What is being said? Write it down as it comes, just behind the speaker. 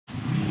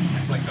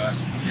It's like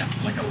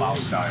a Lao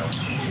style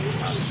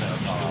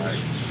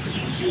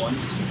one.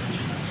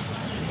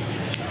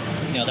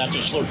 Yeah, that's a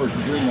slurper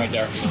dream right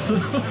there.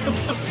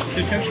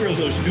 The texture of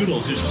those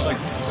noodles is just like,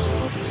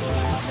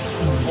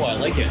 oh, I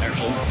like it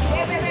actually.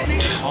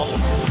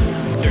 Awesome.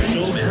 They're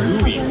so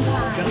gooey.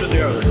 That's what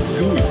they are, they're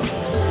gooey.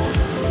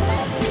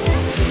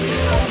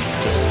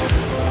 Just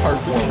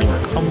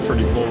heartwarming,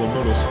 comforting bowl of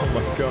noodles. Oh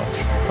my gosh.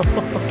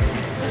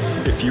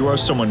 If you are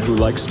someone who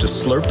likes to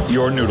slurp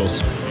your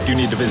noodles, you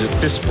need to visit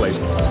this place.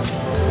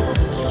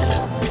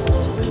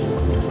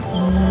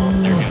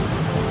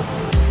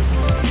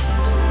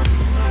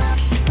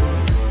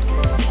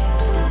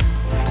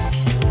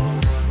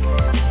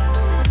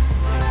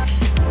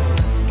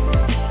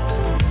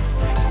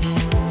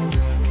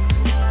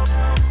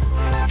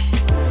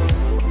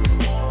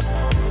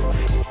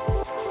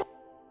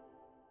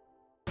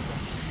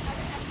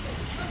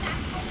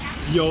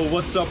 Yo,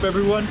 what's up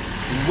everyone?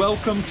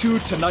 Welcome to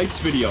tonight's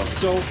video.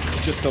 So,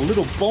 just a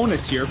little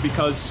bonus here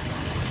because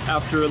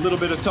after a little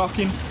bit of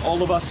talking,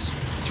 all of us,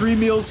 3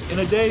 meals in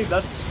a day,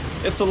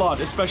 it's a lot,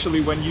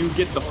 especially when you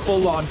get the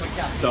full-on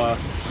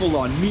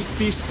meat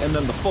feast and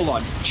then the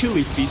full-on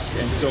chili feast.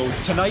 And so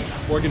tonight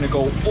we're gonna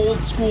go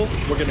old school.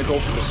 We're gonna go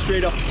for the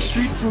straight up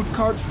street food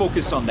cart,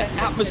 focus on the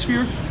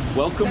atmosphere.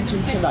 Welcome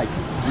to tonight.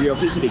 We are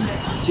visiting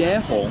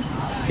Jiehong.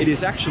 It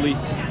is actually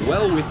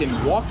well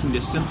within walking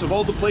distance of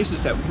all the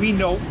places that we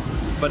know.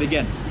 But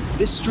again,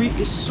 this street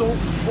is so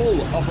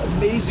full of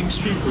amazing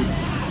street food.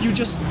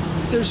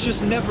 There's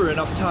just never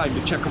enough time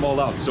to check them all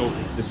out. So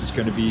this is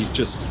going to be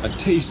just a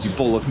tasty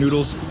bowl of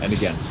noodles. And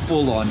again,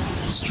 full on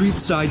street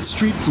side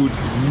street food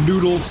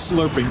noodle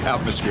slurping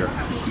atmosphere.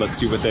 Let's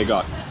see what they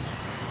got.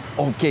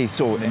 Okay,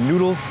 so the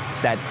noodles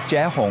that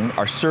Jiehong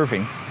are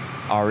serving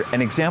are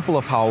an example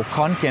of how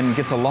Khon Kaen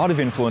gets a lot of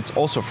influence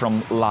also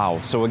from Lao.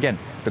 So again,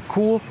 the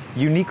cool,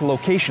 unique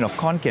location of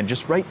Khon Kaen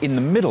just right in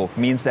the middle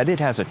means that it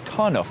has a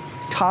ton of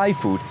Thai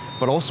food,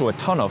 but also a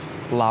ton of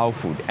Lao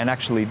food. And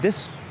actually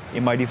this,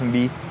 it might even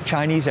be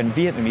Chinese and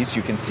Vietnamese.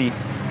 You can see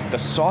the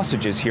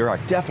sausages here are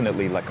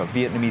definitely like a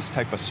Vietnamese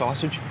type of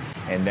sausage.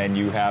 And then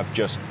you have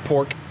just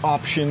pork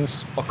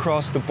options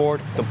across the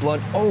board, the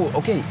blood, oh,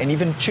 okay, and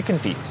even chicken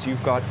feet. So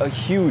you've got a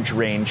huge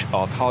range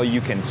of how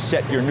you can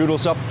set your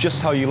noodles up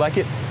just how you like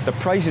it. The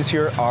prices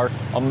here are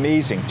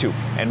amazing too.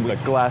 And with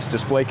a glass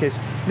display case,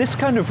 this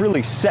kind of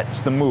really sets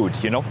the mood,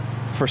 you know?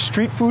 For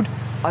street food,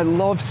 I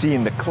love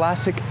seeing the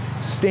classic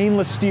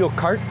stainless steel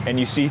cart, and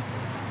you see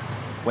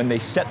when they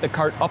set the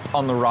cart up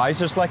on the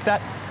risers like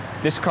that,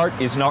 this cart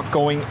is not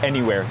going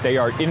anywhere. They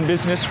are in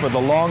business for the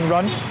long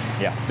run.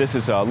 Yeah, this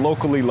is a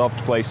locally loved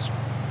place.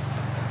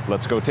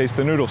 Let's go taste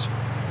the noodles.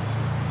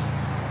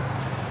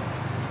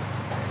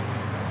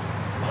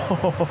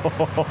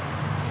 Oh,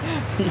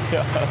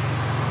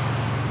 yes.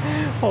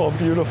 Oh,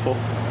 beautiful.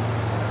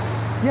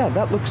 Yeah,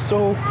 that looks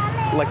so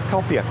like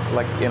Kalpiak,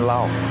 like in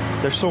Lao.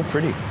 They're so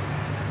pretty.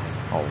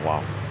 Oh,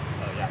 wow.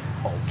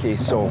 Okay,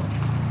 so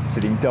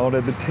sitting down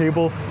at the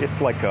table,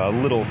 it's like a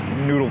little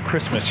noodle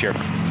Christmas here.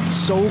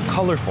 So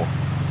colorful.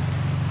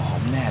 Oh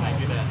man.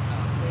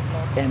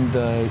 And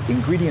the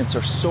ingredients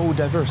are so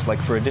diverse. Like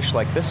for a dish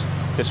like this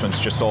one's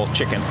just all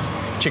chicken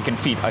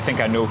feet. I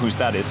think I know whose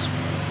that is.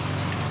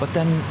 But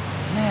then,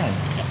 man,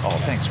 oh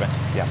thanks man,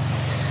 yeah.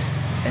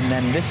 And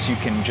then this, you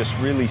can just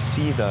really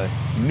see the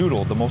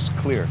noodle the most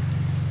clear.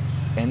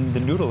 And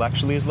the noodle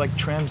actually is like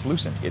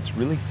translucent. It's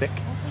really thick.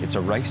 It's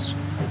a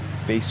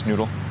rice-based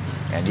noodle.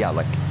 And yeah,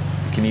 like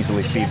you can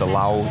easily see the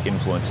Lao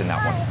influence in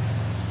that one.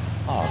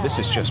 Oh, this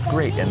is just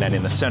great. And then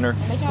in the center,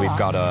 we've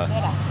got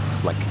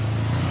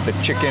the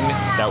chicken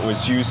that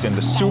was used in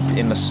the soup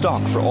in the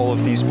stock for all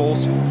of these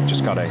bowls.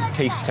 Just got a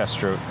taste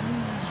tester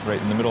right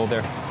in the middle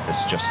there.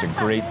 It's just a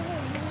great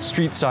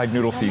street side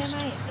noodle feast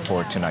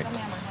for tonight.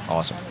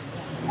 Awesome.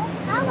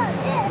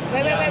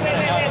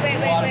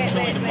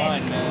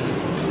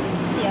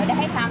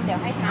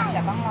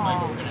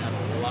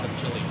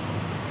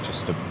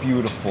 Just a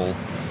beautiful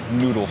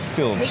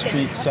noodle-filled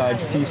street-side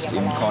feast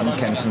in Khon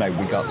Kaen tonight.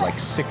 We got like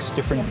 6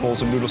 different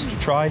bowls of noodles to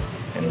try,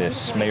 and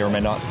this may or may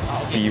not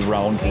be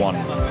round 1.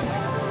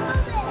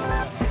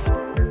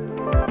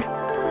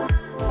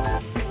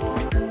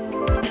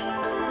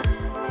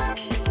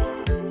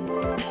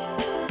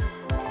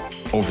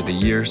 Over the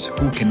years,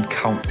 who can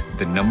count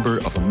the number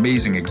of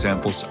amazing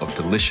examples of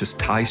delicious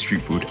Thai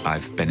street food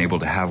I've been able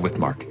to have with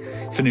Mark.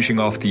 Finishing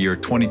off the year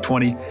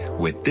 2020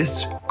 with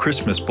this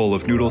Christmas bowl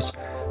of noodles.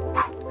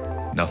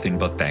 Nothing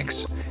but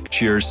thanks.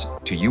 Cheers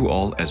to you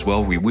all as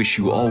well. We wish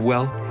you all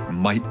well.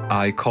 Might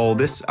I call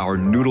this our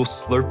noodle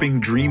slurping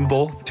dream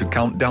bowl to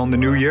count down the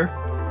new year?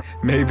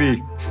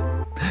 Maybe.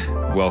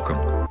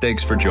 Welcome.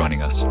 Thanks for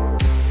joining us.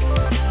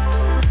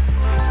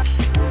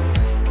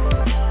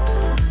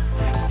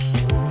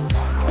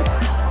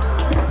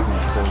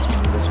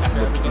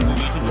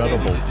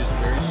 Incredible.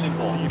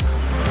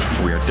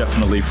 We are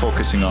definitely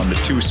focusing on the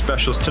 2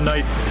 specials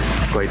tonight.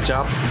 Great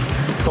job.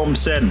 Tom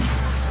Sen.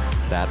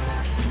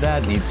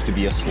 That needs to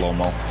be a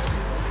slow-mo.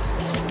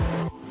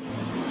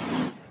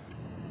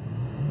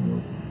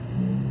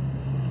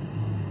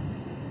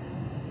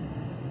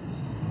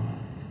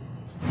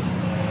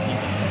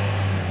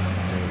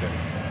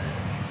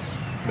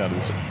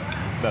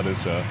 That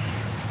is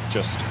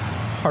just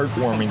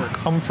heartwarming,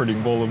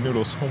 comforting bowl of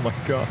noodles. Oh my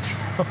gosh.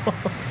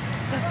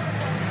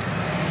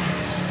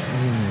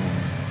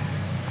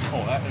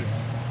 Oh, that is...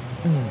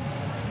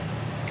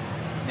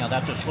 Now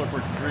that's a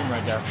Slurper's dream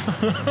right there.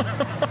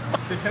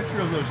 The texture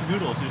of those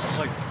noodles is just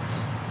like...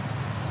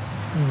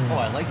 Oh,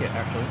 I like it,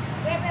 actually.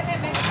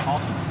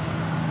 Awesome.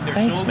 They're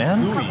Thanks, so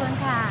man. gooey.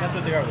 That's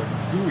what they are.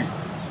 They're gooey.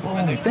 Oh,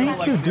 And they thank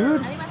feel you, like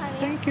dude. they're-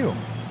 Thank you.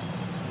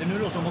 The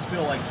noodles almost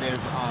feel like they're...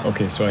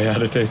 Okay, so I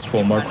had a taste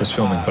while Mark was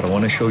filming, but I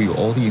want to show you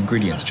all the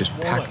ingredients just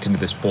packed into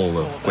this bowl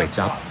of kway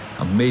chap.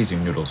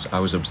 Amazing noodles. I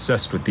was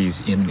obsessed with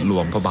these in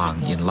Luang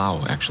Prabang in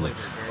Laos, actually.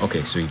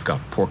 Okay, so you've got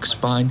pork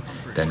spine,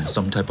 then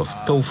some type of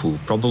tofu,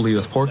 probably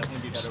with pork,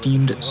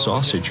 steamed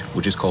sausage,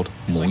 which is called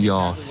mu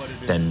ya,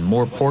 then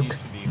more pork,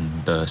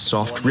 the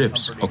soft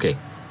ribs. Okay,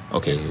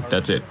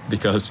 that's it,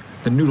 because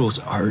the noodles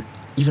are,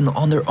 even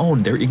on their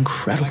own, they're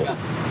incredible.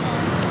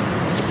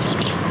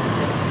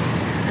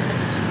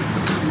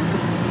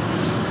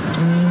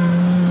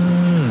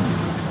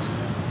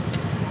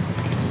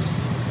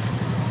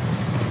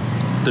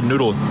 The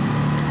noodle,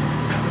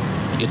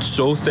 it's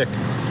so thick,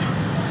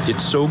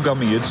 it's so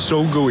gummy, it's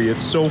so gooey,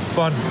 it's so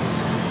fun.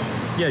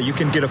 Yeah, you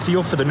can get a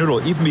feel for the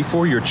noodle even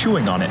before you're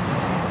chewing on it.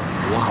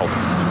 Wow.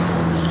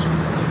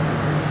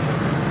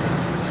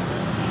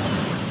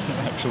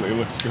 Actually, it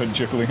looks good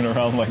jiggling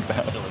around like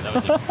that.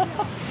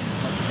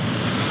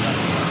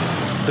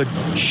 The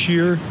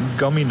sheer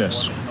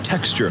gumminess,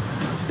 texture.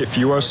 If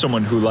you are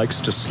someone who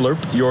likes to slurp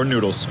your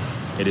noodles,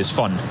 it is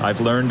fun.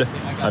 I've learned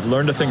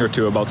a thing or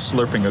two about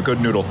slurping a good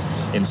noodle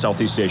in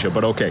Southeast Asia,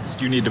 but okay,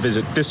 you need to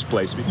visit this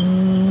place.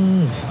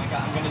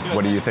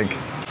 What do you think?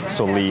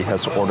 So Lee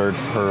has ordered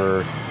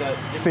her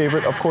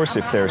favorite. Of course,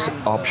 if there's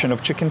option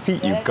of chicken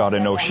feet, you've got to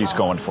know she's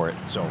going for it.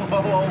 So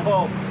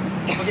Whoa.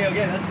 Okay,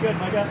 that's good,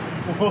 Micah.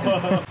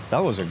 Whoa.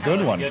 that was a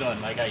good one. Good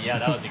one, Micah. Yeah,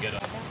 that was a good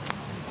one.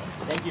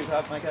 Thank you,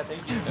 Micah.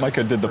 Thank you.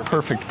 Micah did the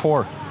perfect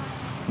pour.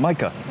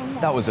 Micah,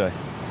 that was a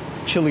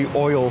chili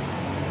oil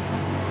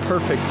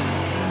perfect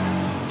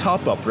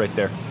top up right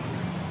there.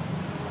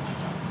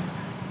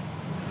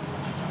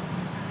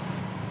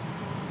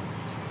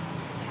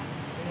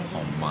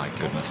 Oh my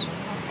goodness.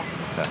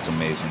 That's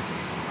amazing.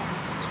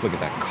 Just look at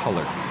that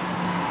color.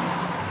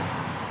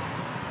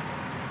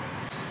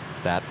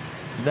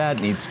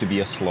 That needs to be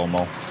a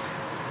slow-mo.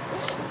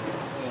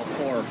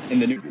 Pour in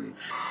the new.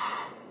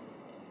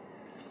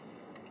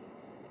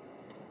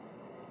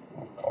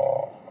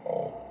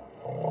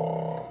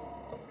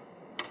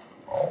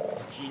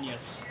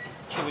 Genius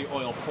chili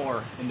oil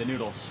pour in the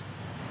noodles.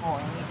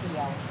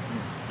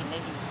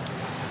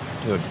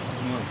 Dude,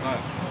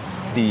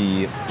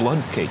 the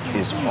blood cake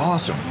is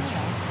awesome.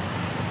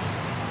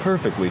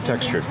 Perfectly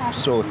textured,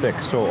 so thick,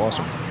 so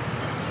awesome.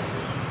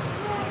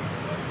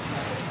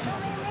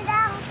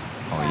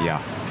 Oh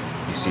yeah,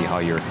 you see how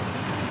your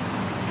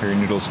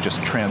noodles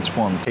just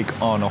transform,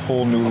 take on a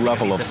whole new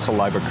level of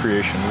saliva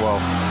creation. Wow.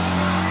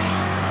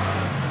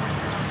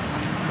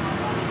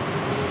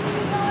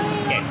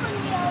 Okay.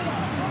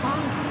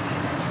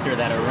 Stir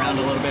that around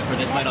a little bit. For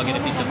this bite, I'll get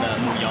a piece of the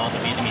mu ya, the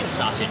Vietnamese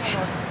sausage.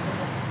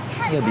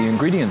 Yeah, the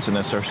ingredients in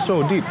this are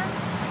so deep.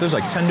 There's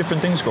like 10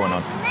 different things going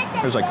on.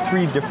 There's like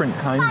 3 different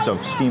kinds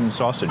of steamed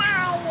sausage.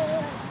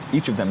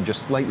 Each of them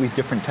just slightly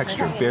different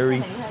texture.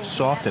 Very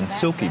soft and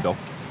silky though.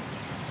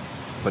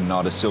 But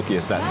not as silky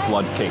as that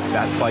blood cake.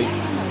 That bite,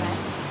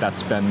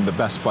 that's been the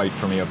best bite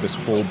for me of this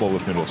whole bowl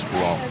of noodles.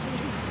 Wow.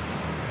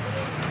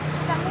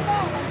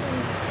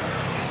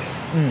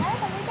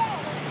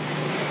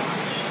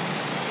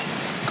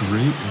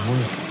 Great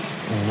work.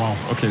 Oh, wow.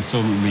 Okay, so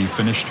Lee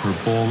finished her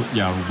bowl.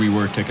 Yeah, we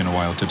were taking a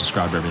while to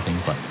describe everything,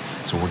 but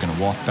so we're going to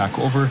walk back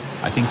over.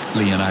 I think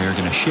Lee and I are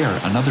going to share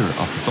another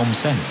of the tom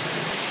sen.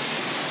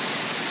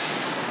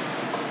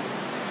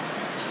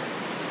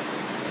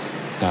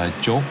 The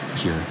jok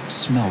here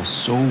smells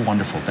so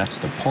wonderful. That's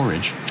the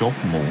porridge, jok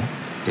mo.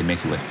 They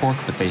make it with pork,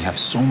 but they have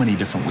so many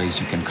different ways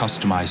you can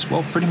customize,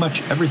 well, pretty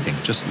much everything.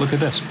 Just look at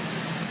this.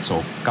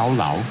 So gao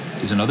lao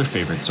is another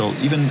favorite. So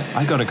even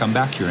I got to come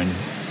back here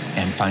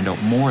and find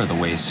out more of the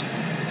ways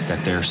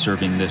that they're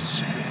serving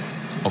this.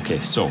 Okay,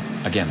 so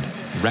again,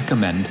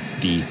 recommend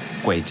the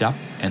kway chap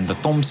and the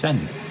tom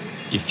sen.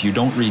 If you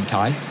don't read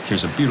Thai,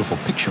 here's a beautiful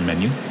picture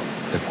menu.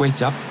 The kway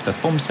chap, the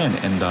tom sen,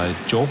 and the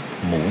jok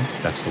mo.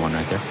 That's the one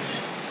right there.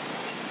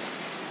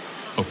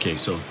 Okay,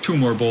 so 2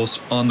 more bowls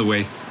on the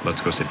way.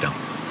 Let's go sit down.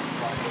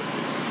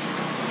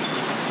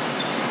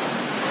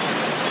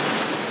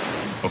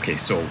 Okay,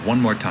 so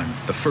one more time.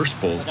 The first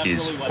bowl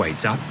is kway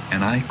chap,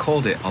 and I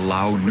called it a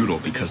Lao noodle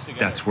because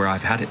that's where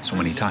I've had it so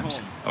many times.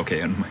 Okay,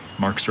 and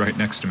Mark's right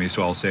next to me,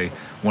 so I'll say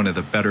one of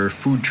the better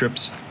food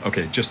trips.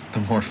 Okay, just the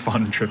more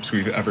fun trips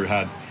we've ever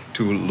had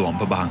to Luang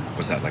Prabang.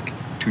 Was that like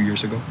 2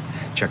 years ago?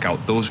 Check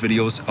out those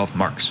videos of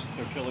Mark's.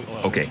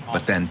 Okay,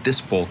 but then this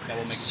bowl,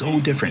 so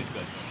different.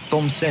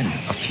 Tom sen,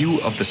 a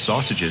few of the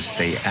sausages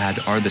they add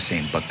are the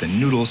same, but the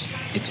noodles,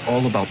 it's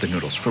all about the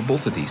noodles for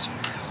both of these.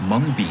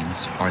 Mung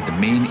beans are the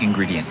main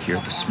ingredient here,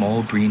 the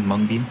small green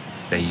mung bean.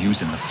 they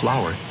use in the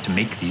flour to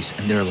make these,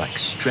 and they're like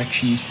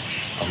stretchy,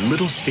 a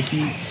little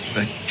sticky,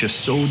 but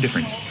just so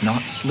different.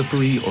 Not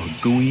slippery or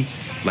gooey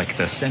like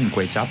the sen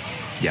kway chap.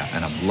 Yeah,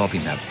 and I'm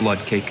loving that blood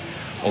cake.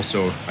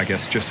 Also, I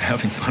guess just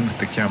having fun with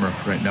the camera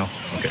right now.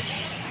 Okay.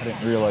 I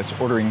didn't realize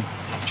ordering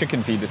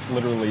chicken feet, it's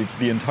literally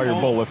the entire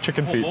bowl of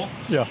chicken feet. bowl?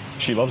 Yeah,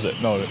 she loves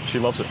it. No, she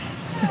loves it.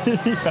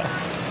 Yeah.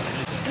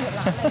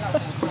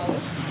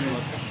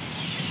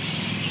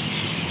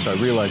 So I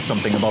realized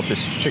something about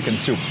this chicken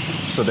soup.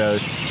 So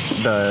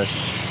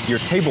your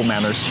table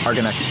manners are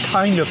gonna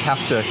kind of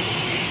have to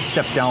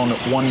step down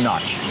one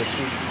notch this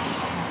week.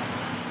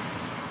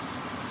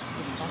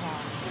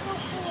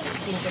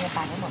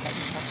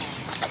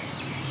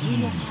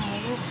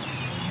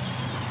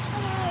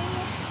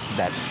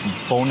 That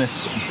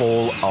bonus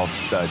bowl of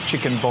the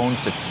chicken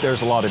bones,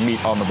 there's a lot of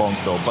meat on the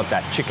bones though, but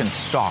that chicken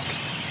stock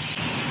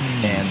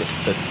and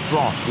the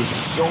broth is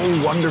so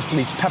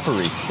wonderfully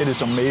peppery. It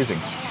is amazing.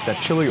 That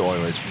chili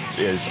oil is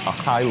a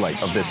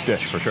highlight of this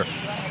dish for sure.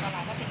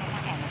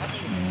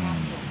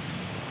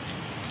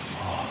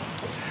 Oh.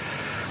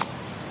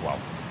 Wow.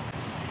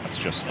 That's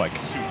just like,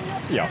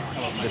 yeah,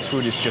 this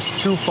food is just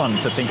too fun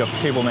to think of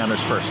table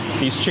manners first.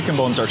 These chicken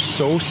bones are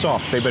so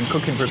soft. They've been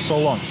cooking for so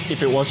long.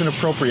 If it wasn't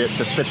appropriate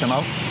to spit them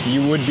out,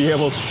 you would be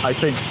able, I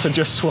think, to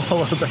just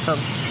swallow them.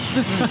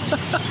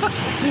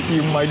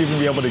 You might even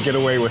be able to get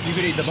away with You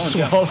could eat the bones,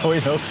 swallowing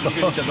those You could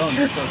eat bones. the bones.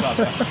 It's so soft,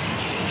 yeah.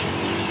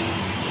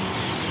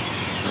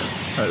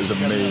 That is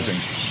amazing.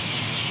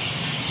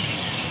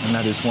 And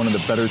that is one of the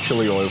better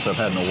chili oils I've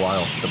had in a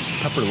while. The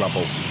pepper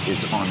level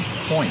is on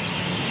point.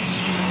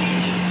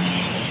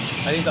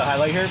 I think the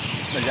highlight here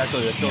is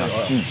actually the chili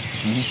oil.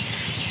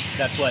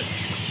 That's what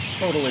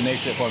totally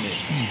makes it for me.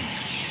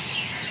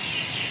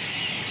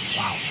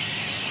 Wow.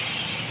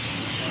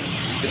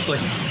 It's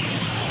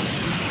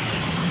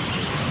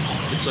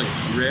like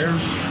rare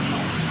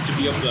to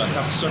be able to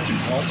have such an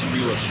awesome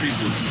meal of street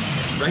food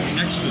right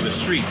next to the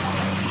street,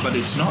 but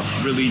it's not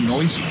really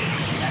noisy.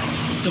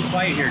 It's so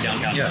quiet here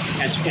downtown. Yeah.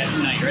 At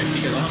night, right?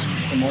 Because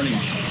it's a morning.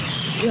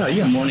 Yeah,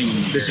 It's a morning.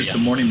 This is area.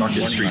 the morning market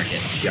Morning street.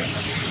 market. Yeah.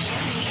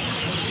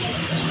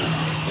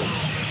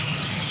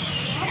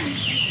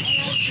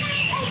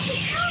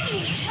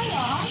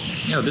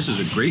 Yeah, this is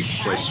a great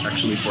place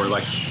actually for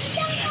like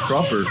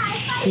proper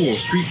cool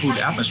street food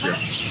atmosphere,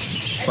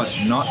 but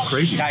not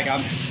crazy. ได้ครั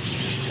บ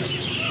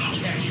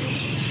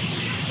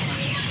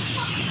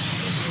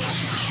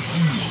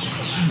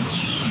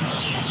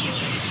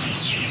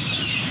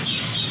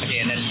Okay,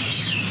 and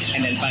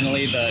then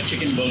finally the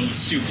chicken bone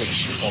soup,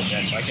 which oh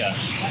man, like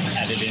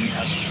added in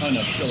a ton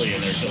of chili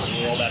in there. So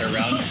roll that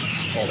around.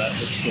 Oh, that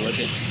looks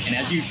delicious. And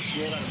as you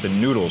roll that The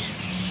noodles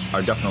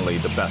are definitely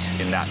the best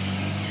in that.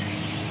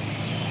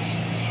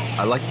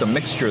 I like the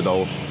mixture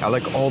though. I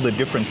like all the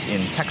difference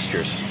in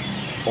textures.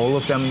 All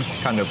of them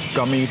kind of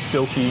gummy,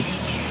 silky,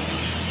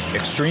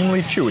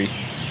 extremely chewy.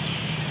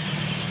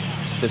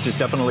 This is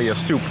definitely a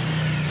soup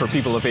for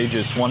people of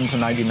ages 1 to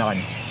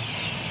 99.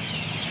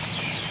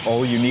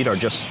 All you need are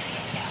just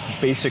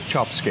basic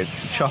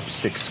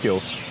chopstick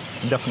skills,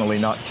 definitely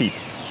not teeth.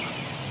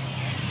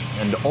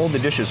 And all the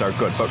dishes are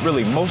good, but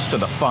really most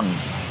of the fun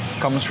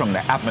comes from the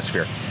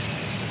atmosphere.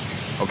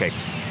 Okay,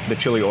 the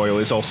chili oil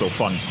is also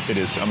fun. It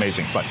is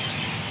amazing, but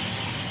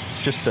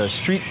just the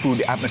street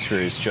food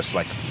atmosphere is just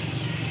like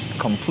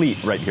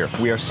complete right here.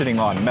 We are sitting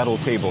on metal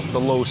tables, the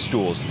low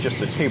stools,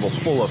 just a table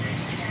full of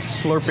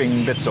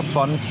slurping bits of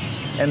fun.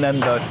 And then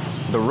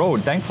the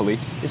road, thankfully,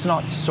 is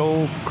not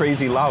so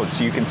crazy loud,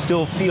 so you can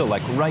still feel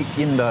like right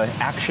in the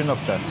action of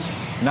the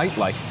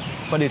nightlife,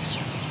 but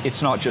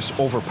it's not just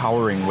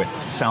overpowering with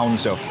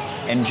sounds of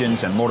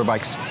engines and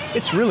motorbikes.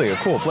 It's really a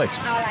cool place.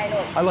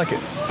 I like it.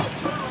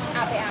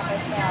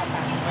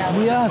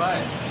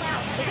 Yes.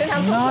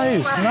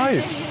 Nice,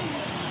 nice.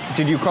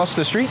 Did you cross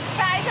the street?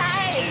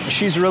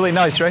 She's really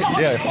nice, right?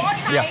 Yeah.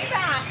 Yeah.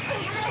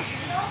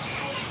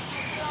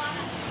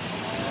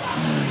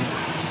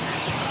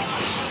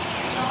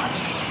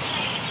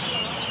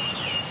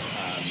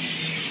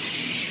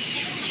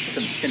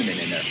 some cinnamon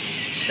in there.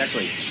 It's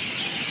actually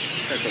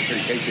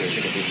pretty tasty. I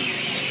think it is.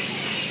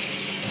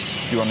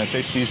 Do you want to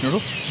taste these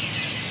noodles?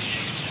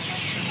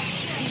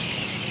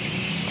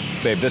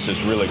 Babe, this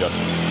is really good.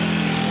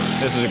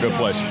 This is a good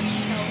place.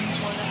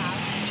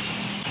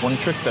 One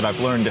trick that I've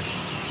learned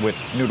with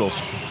noodles,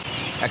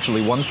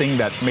 actually one thing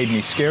that made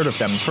me scared of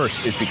them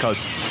first is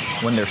because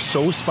when they're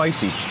so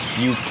spicy,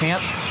 you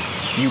can't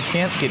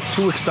get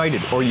too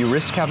excited or you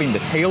risk having the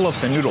tail of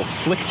the noodle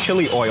flick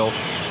chili oil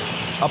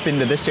up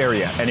into this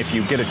area. And if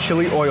you get a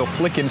chili oil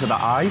flick into the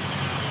eye,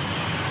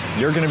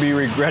 you're gonna be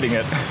regretting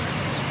it.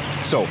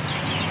 So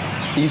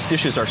these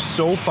dishes are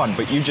so fun,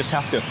 but you just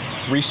have to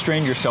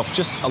restrain yourself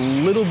just a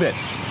little bit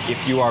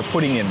if you are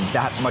putting in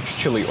that much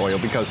chili oil,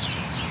 because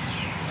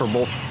for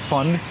both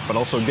fun but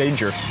also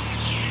danger,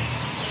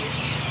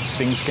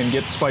 things can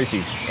get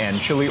spicy and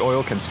chili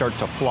oil can start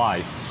to fly.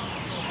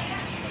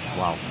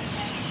 Wow.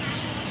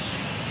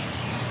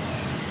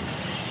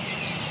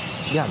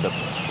 Yeah, the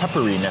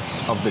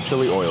pepperiness of the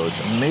chili oil is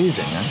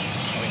amazing, man.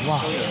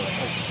 Wow.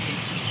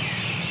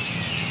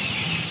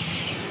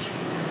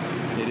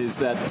 is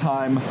that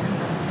time,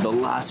 the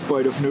last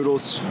bite of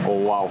noodles. Oh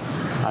wow,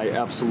 I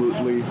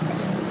absolutely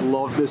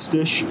love this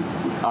dish.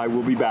 I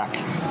will be back.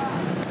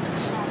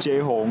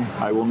 Jae Hong,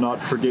 I will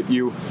not forget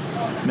you.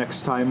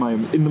 Next time I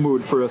am in the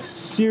mood for a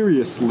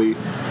seriously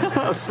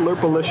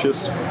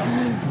slurpalicious,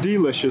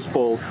 delicious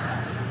bowl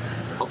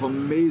of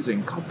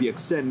amazing Kapiak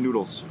Sen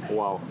noodles.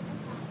 Wow.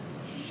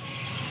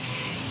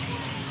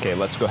 Okay,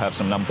 let's go have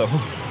some nam tofu.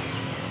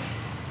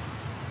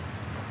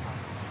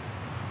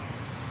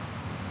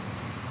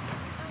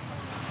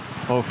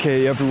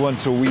 Okay, everyone,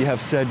 so we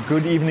have said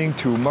good evening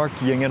to Mark,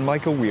 Ying, and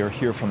Michael. We are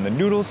here from the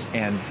Noodles,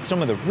 and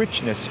some of the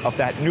richness of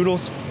that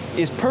noodles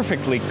is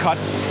perfectly cut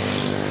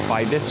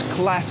by this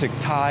classic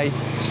Thai,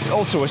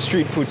 also a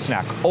street food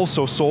snack,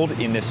 also sold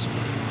in this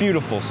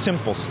beautiful,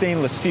 simple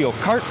stainless steel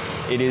cart.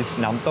 It is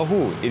nam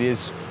tofu. It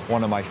is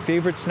one of my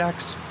favorite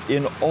snacks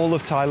in all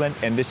of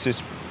Thailand, and this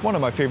is one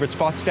of my favorite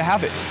spots to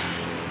have it.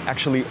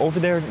 Actually, over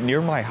there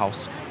near my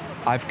house,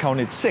 I've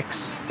counted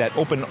 6 that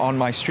open on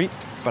my street.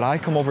 But I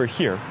come over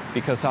here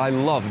because I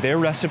love their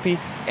recipe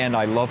and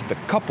I love the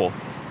couple.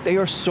 They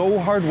are so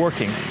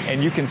hardworking,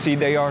 and you can see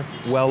they are,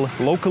 well,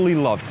 locally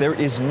loved. There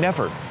is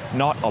never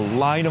not a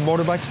line of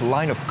motorbikes, a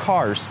line of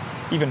cars,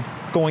 even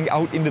going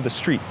out into the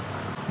street.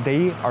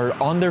 They are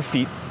on their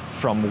feet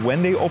from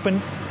when they open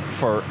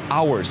for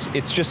hours.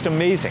 It's just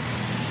amazing.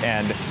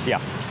 And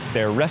yeah,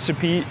 their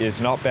recipe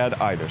is not bad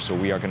either. So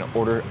we are gonna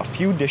order a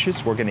few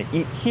dishes we're gonna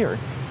eat here.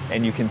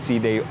 And you can see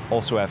they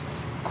also have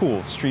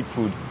cool street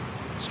food,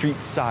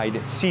 street side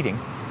seating,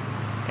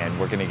 and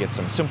we're gonna get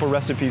some simple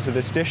recipes of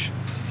this dish.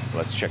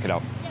 Let's check it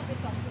out.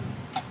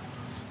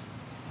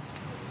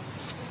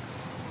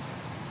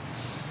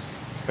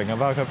เป็นไง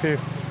บ้างครับพี่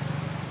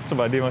ส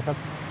บายดีไหมครับ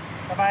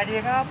สบายดี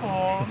ครับผ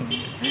ม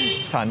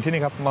ทานที่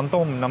นี่ครับมัน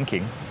ต้มน้ำขิ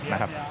งนะ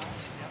ครับ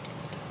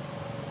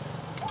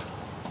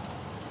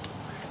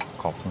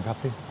ขอบคุณครับ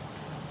พี่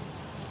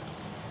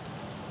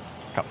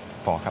ครับ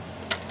พอครับ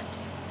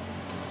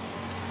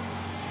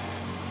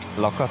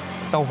แล้วก็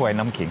เต้าหวย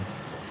น้ำขิง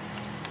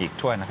อีก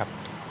ถ้วยนะครับ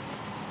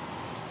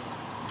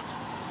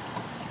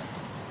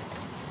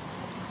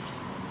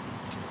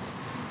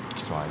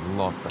So I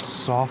love the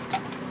soft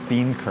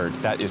bean curd.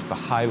 That is the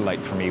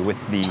highlight for me with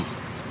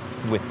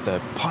the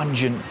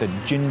pungent, the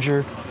ginger.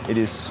 It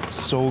is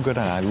so good,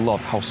 and I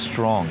love how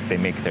strong they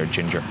make their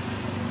ginger.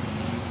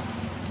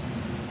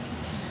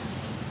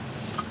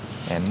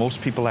 And most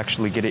people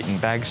actually get it in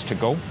bags to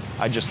go.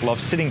 I just love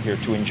sitting here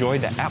to enjoy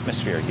the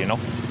atmosphere, you know.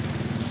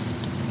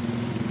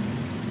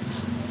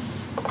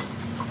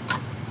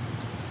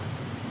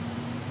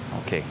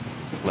 Okay,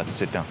 let's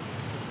sit down.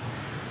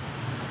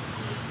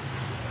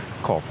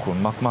 ขอบคุณ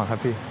มากๆครับ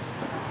พี่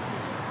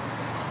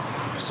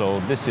So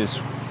this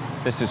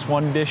is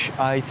one dish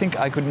I think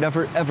I could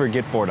never ever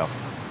get bored of.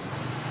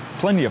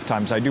 Plenty of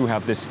times I do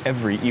have this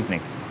every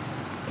evening.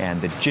 And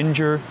the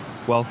ginger,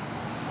 well,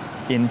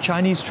 in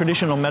Chinese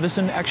traditional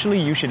medicine, actually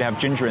you should have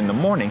ginger in the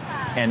morning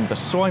and the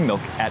soy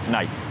milk at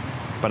night.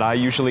 But I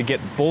usually get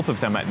both of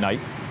them at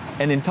night.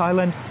 And in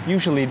Thailand,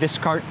 usually this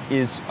cart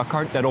is a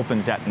cart that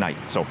opens at night.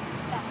 So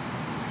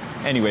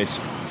anyways,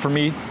 for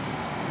me,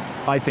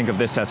 I think of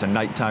this as a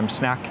nighttime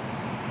snack,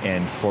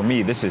 and for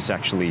me, this is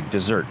actually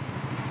dessert.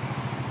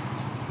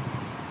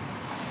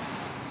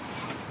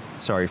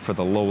 Sorry for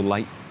the low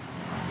light.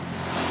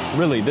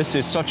 Really, this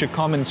is such a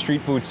common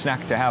street food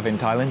snack to have in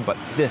Thailand, but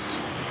this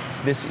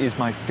is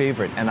my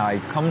favorite, and I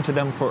come to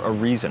them for a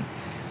reason.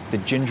 The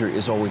ginger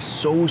is always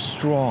so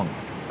strong.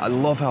 I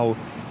love how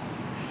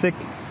thick,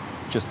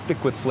 just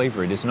thick with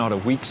flavor. It is not a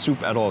weak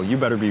soup at all. You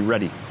better be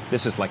ready.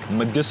 This is like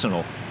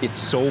medicinal.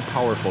 It's so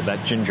powerful, that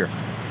ginger.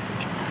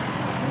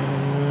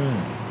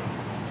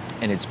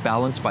 And it's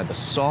balanced by the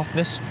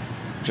softness,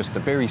 just the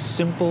very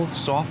simple,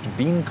 soft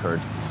bean curd.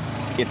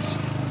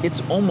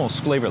 It's almost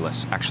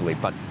flavorless, actually,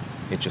 but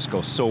it just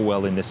goes so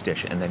well in this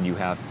dish. And then you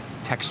have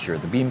texture.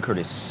 The bean curd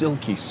is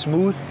silky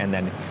smooth, and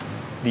then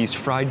these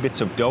fried bits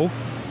of dough,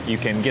 you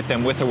can get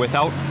them with or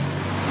without.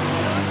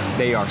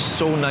 They are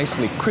so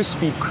nicely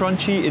crispy,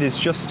 crunchy.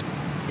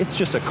 It's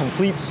just a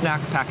complete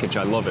snack package.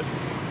 I love it.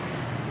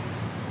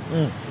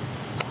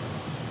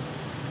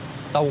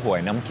 เต้าหว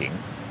ยน้ำขิง